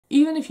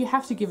even if you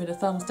have to give it a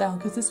thumbs down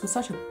because this was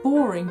such a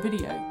boring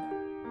video.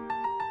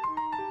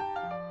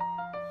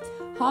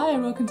 Hi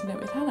and welcome to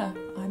Knit with Hannah.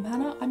 I'm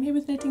Hannah, I'm here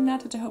with Knitting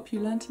Natter to help you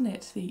learn to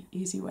knit the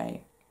easy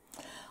way.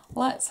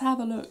 Let's have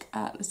a look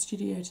at the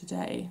studio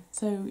today.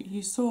 So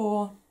you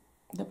saw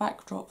the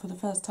backdrop for the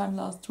first time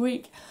last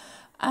week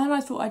and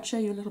I thought I'd show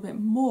you a little bit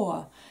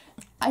more.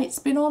 It's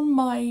been on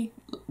my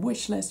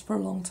wish list for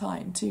a long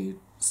time to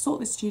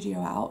sort this studio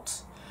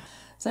out.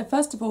 So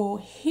first of all,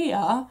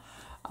 here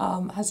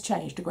has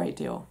changed a great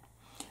deal.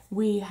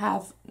 We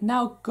have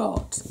now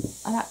got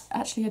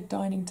actually a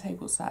dining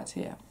table sat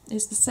here.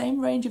 It's the same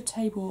range of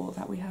table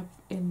that we have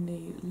in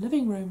the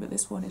living room, but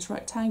this one is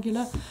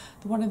rectangular.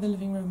 The one in the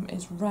living room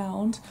is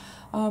round.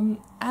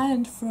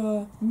 And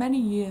for many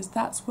years,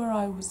 that's where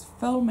I was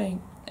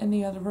filming in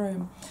the other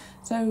room.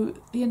 So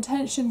the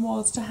intention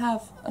was to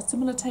have a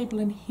similar table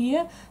in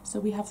here. So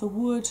we have the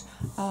wood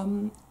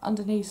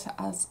underneath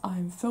as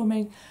I'm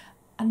filming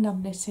and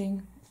I'm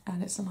knitting,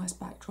 and it's a nice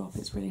backdrop,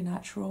 it's really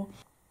natural.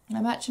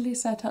 I'm actually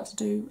set up to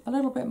do a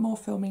little bit more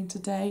filming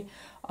today.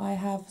 I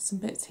have some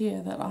bits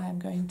here that I am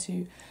going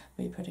to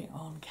be putting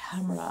on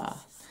camera,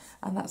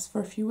 and that's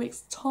for a few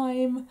weeks'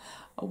 time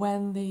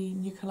when the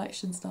new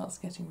collection starts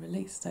getting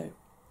released. So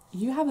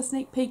you have a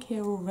sneak peek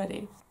here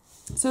already.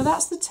 So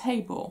that's the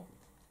table.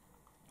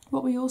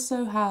 What we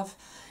also have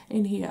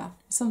in here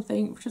is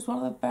something which is one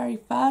of the very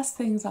first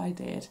things I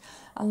did,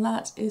 and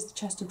that is the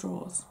chest of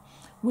drawers.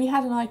 We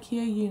had an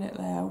IKEA unit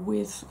there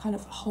with kind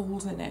of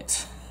holes in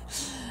it.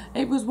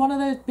 It was one of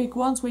those big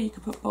ones where you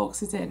could put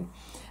boxes in,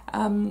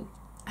 and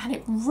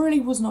it really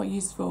was not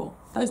useful.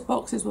 Those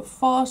boxes were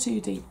far too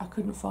deep. I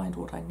couldn't find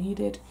what I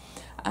needed,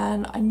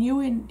 and I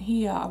knew in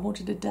here I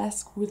wanted a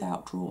desk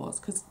without drawers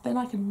because then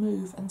I can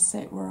move and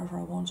sit wherever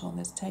I want on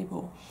this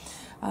table.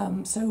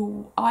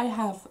 So I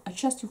have a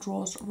chest of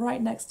drawers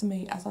right next to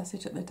me as I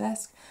sit at the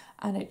desk,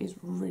 and it is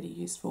really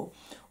useful.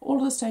 All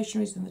of the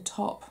stationery is in the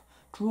top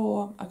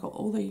drawer. I've got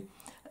all the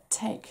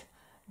tech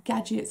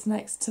gadgets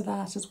next to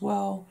that as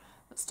well,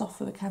 stuff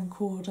for the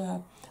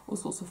camcorder, all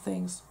sorts of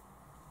things.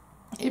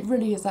 It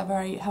really is a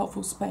very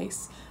helpful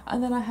space.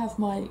 And then I have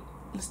my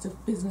list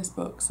of business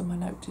books and my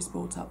notice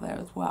boards up there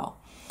as well.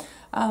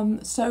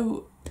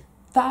 So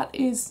that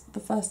is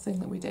the first thing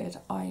that we did.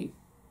 I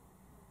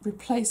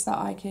replaced that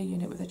IKEA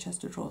unit with a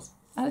chest of drawers,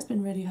 and it's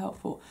been really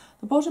helpful.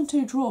 The bottom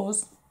two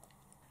drawers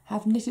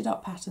have knitted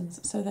up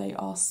patterns, so they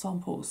are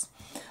samples,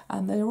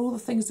 and they're all the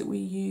things that we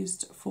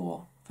used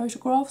for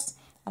photographs,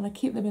 and I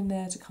keep them in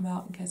there to come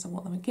out in case I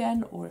want them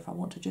again, or if I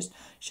want to just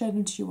show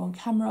them to you on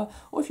camera,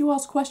 or if you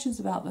ask questions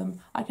about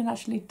them, I can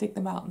actually dig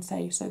them out and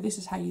say, so this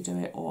is how you do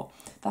it, or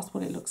that's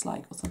what it looks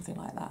like, or something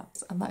like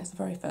that. And that is the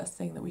very first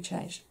thing that we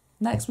changed.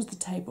 Next was the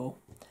table.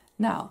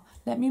 Now,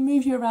 let me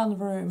move you around the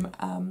room.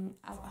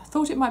 I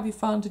thought it might be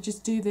fun to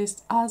just do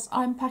this as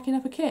I'm packing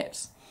up a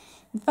kit.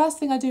 The first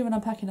thing I do when I'm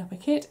packing up a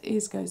kit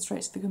is go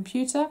straight to the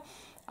computer.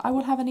 I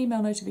will have an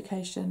email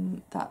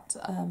notification that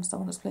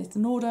someone has placed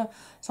an order,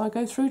 so I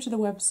go through to the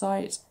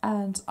website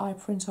and I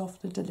print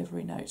off the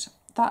delivery note.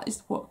 That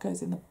is what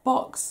goes in the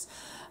box,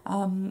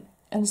 and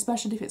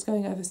especially if it's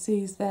going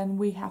overseas, then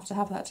we have to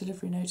have that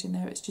delivery note in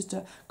there. It's just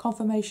a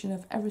confirmation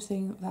of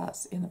everything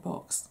that's in the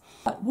box.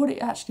 But what it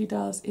actually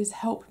does is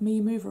help me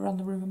move around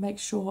the room and make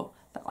sure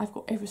that I've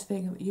got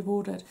everything that you've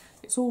ordered.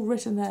 It's all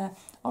written there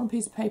on a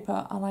piece of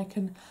paper, and I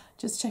can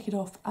just check it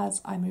off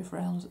as I move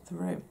around the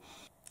room.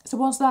 So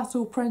once that's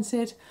all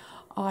printed,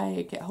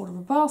 I get hold of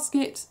a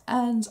basket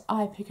and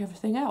I pick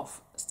everything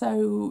off.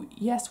 So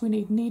yes, we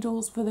need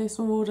needles for this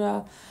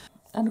order,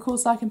 and of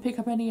course I can pick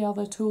up any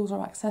other tools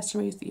or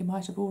accessories that you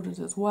might have ordered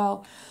as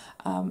well.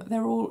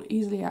 They're all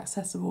easily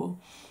accessible,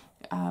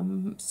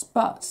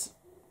 but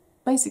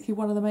basically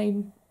one of the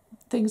main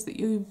things that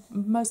you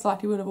most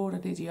likely would have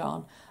ordered is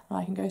yarn, and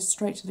I can go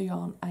straight to the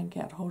yarn and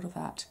get hold of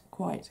that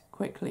quite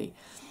quickly.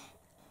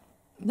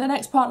 The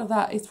next part of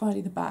that is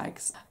finding the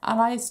bags,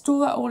 and I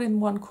store that all in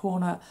one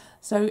corner,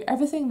 so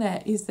everything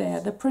there is there.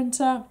 The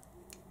printer,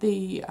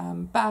 the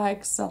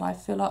bags that I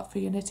fill up for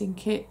your knitting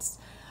kits.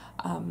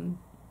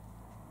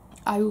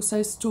 I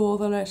also store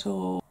the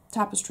little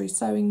tapestry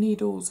sewing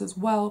needles as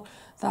well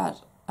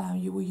that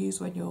you will use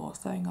when you're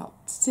sewing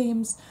up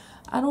seams,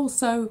 and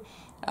also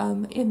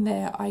in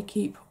there I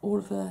keep all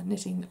of the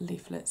knitting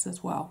leaflets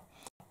as well.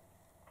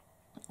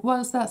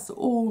 Once that's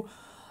all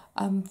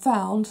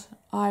found,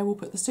 I will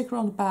put the sticker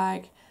on the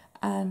bag,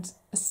 and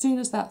as soon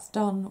as that's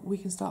done we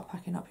can start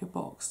packing up your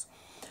box.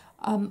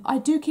 I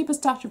do keep a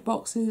stash of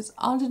boxes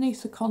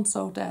underneath the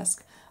console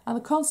desk, and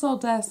the console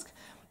desk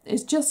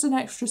is just an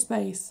extra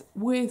space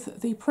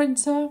with the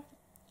printer,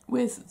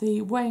 with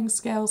the weighing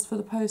scales for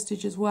the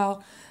postage as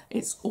well.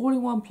 It's all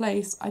in one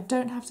place. I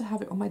don't have to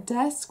have it on my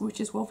desk, which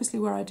is obviously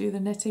where I do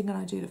the knitting and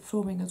I do the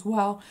filming as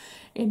well.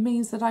 It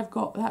means that I've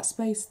got that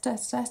space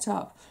set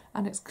up,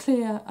 and it's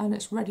clear and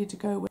it's ready to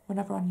go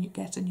whenever I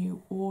get a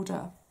new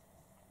order.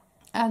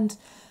 And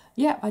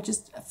yeah, I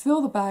just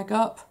fill the bag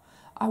up.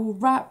 I will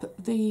wrap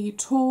the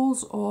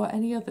tools or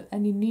any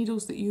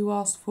needles that you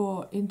ask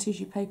for in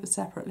tissue paper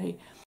separately.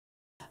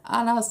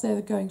 and as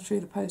they're going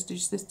through the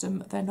postage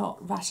system, they're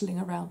not rattling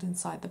around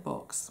inside the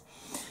box.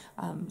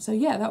 So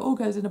yeah, that all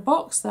goes in a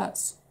box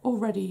that's all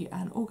ready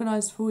and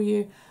organised for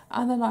you,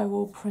 and then I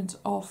will print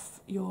off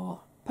your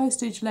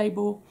postage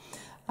label,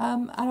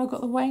 and I've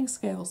got the weighing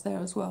scales there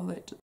as well,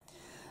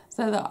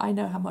 so that I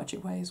know how much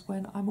it weighs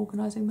when I'm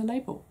organising the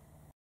label.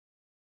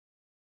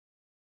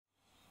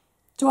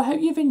 So I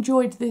hope you've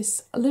enjoyed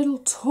this little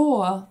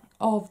tour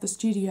of the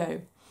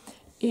studio.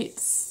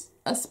 It's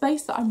a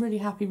space that I'm really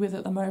happy with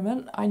at the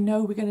moment. I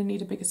know we're going to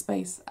need a bigger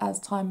space as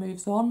time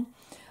moves on.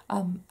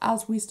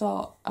 As we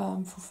start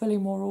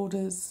fulfilling more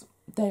orders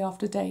day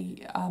after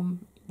day,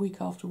 week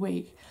after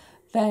week,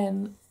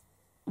 then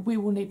we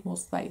will need more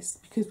space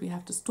because we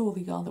have to store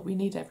the yarn that we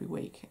need every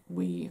week.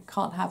 We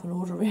can't have an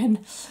order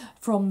in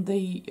from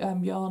the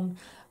yarn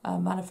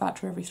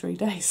manufacturer every 3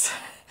 days.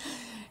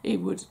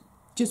 It would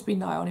just be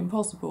nigh on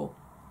impossible.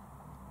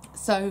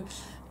 So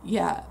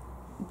yeah,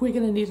 we're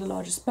going to need a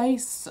larger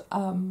space,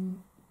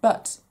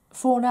 but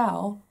for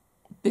now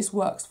this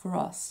works for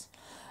us,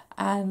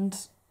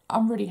 and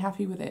I'm really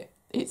happy with it.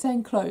 It's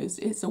enclosed,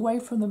 it's away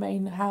from the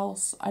main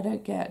house. I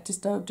don't get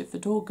disturbed if the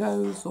door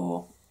goes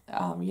or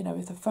you know,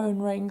 if the phone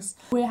rings.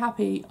 We're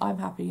happy, I'm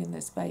happy in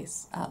this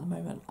space at the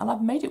moment, and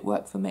I've made it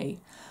work for me.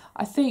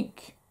 I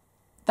think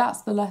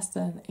that's the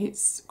lesson.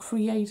 It's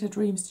create a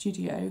dream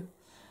studio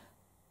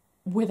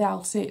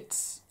without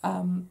it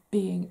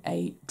being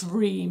a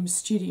dream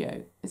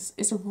studio.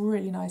 It's a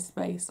really nice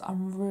space.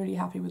 I'm really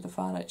happy with the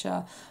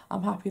furniture.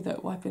 I'm happy that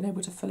I've been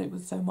able to fill it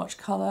with so much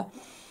colour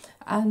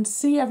and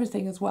see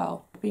everything as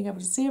well. Being able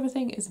to see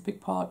everything is a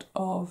big part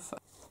of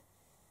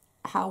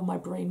how my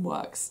brain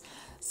works.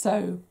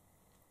 So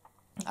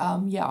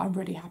yeah, I'm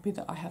really happy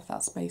that I have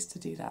that space to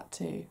do that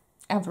too.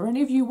 And for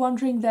any of you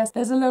wondering, there's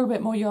a little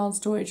bit more yarn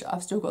storage.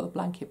 I've still got the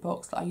blanket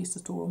box that I used to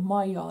store all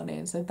my yarn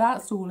in, so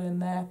that's all in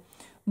there,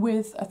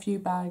 with a few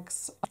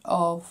bags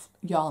of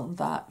yarn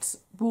that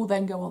will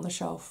then go on the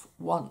shelf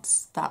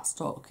once that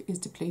stock is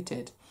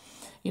depleted.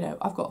 You know,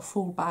 I've got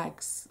full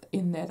bags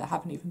in there that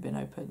haven't even been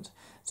opened.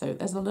 So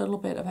there's a little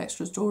bit of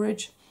extra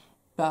storage,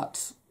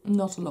 but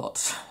not a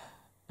lot.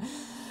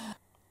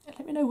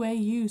 Let me know where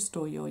you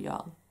store your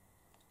yarn.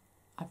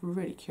 I'm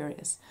really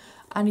curious.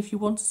 And if you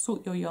want to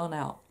sort your yarn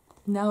out,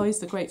 now is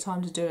the great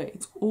time to do it.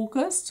 It's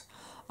August.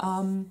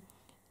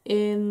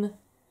 In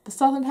the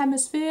Southern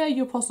Hemisphere,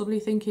 you're possibly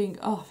thinking,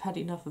 oh, I've had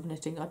enough of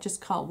knitting. I just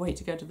can't wait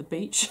to go to the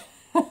beach.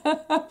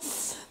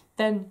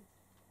 Then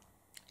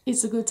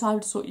it's a good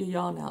time to sort your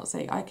yarn out.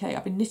 Say, okay,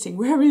 I've been knitting,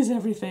 where is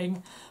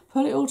everything?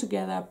 Put it all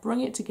together,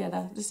 bring it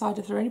together, decide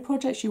if there are any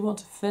projects you want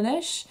to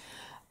finish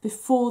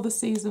before the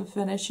season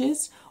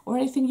finishes, or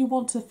anything you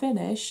want to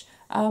finish,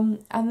 and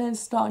then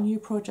start new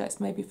projects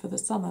maybe for the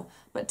summer.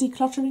 But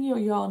decluttering your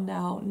yarn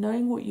now,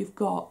 knowing what you've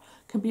got,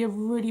 can be a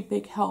really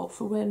big help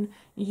for when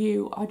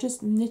you are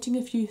just knitting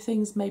a few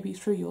things maybe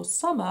through your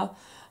summer,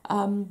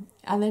 and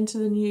then to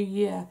the new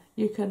year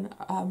you can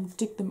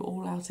dig them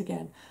all out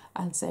again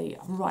and say,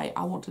 right,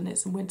 I want to knit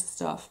some winter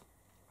stuff.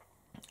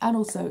 And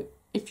also,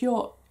 if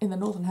you're in the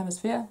Northern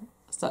Hemisphere,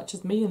 such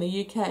as me in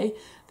the UK,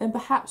 then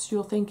perhaps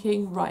you're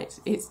thinking, right,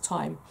 it's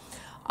time.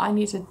 I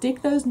need to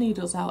dig those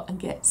needles out and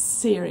get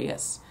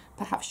serious.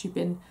 Perhaps you've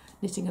been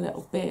knitting a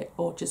little bit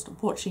or just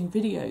watching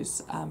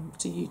videos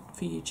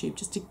for YouTube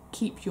just to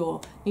keep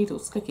your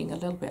needles clicking a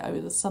little bit over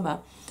the summer,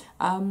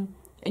 and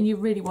you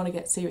really want to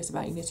get serious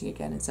about your knitting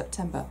again in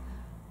September.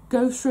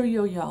 Go through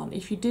your yarn.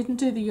 If you didn't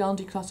do the yarn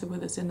declutter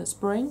with us in the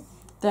spring,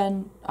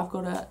 then I've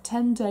got a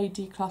 10-day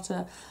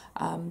declutter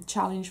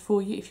challenge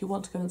for you. If you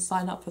want to go and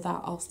sign up for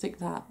that, I'll stick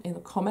that in the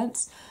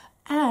comments.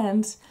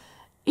 And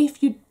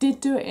if you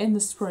did do it in the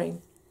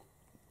spring,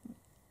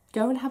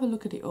 go and have a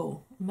look at it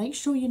all. Make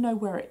sure you know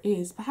where it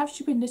is. Perhaps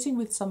you've been knitting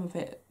with some of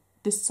it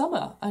this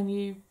summer and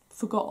you've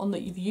forgotten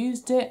that you've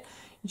used it.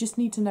 You just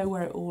need to know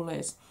where it all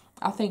is.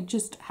 I think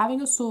just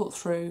having a sort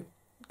through,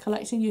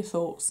 collecting your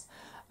thoughts,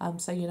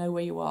 so you know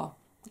where you are,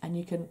 and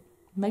you can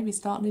maybe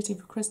start knitting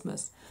for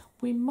Christmas.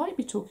 We might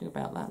be talking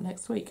about that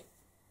next week.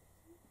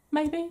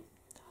 Maybe,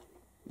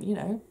 you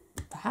know,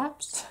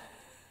 perhaps.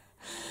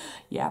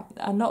 Yeah,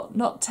 I'm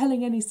not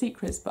telling any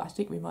secrets, but I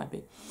think we might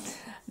be.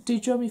 Do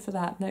join me for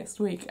that next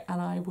week,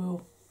 and I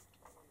will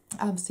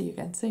see you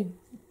again soon.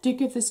 Do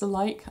give this a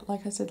like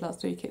I said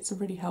last week. It's a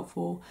really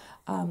helpful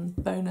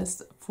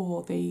bonus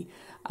for the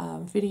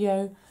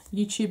video.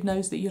 YouTube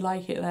knows that you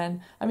like it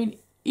then. I mean,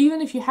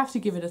 even if you have to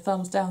give it a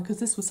thumbs down because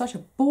this was such a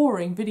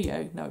boring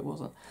video, no it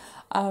wasn't,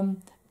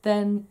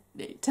 then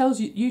it tells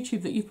you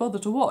YouTube that you've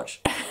bothered to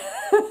watch.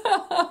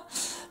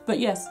 But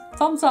yes,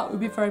 thumbs up would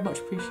be very much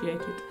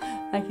appreciated.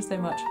 Thank you so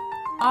much.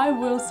 I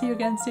will see you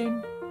again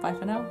soon. Bye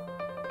for now.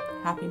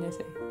 Happy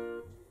knitting.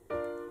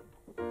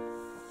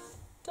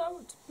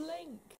 Don't blink.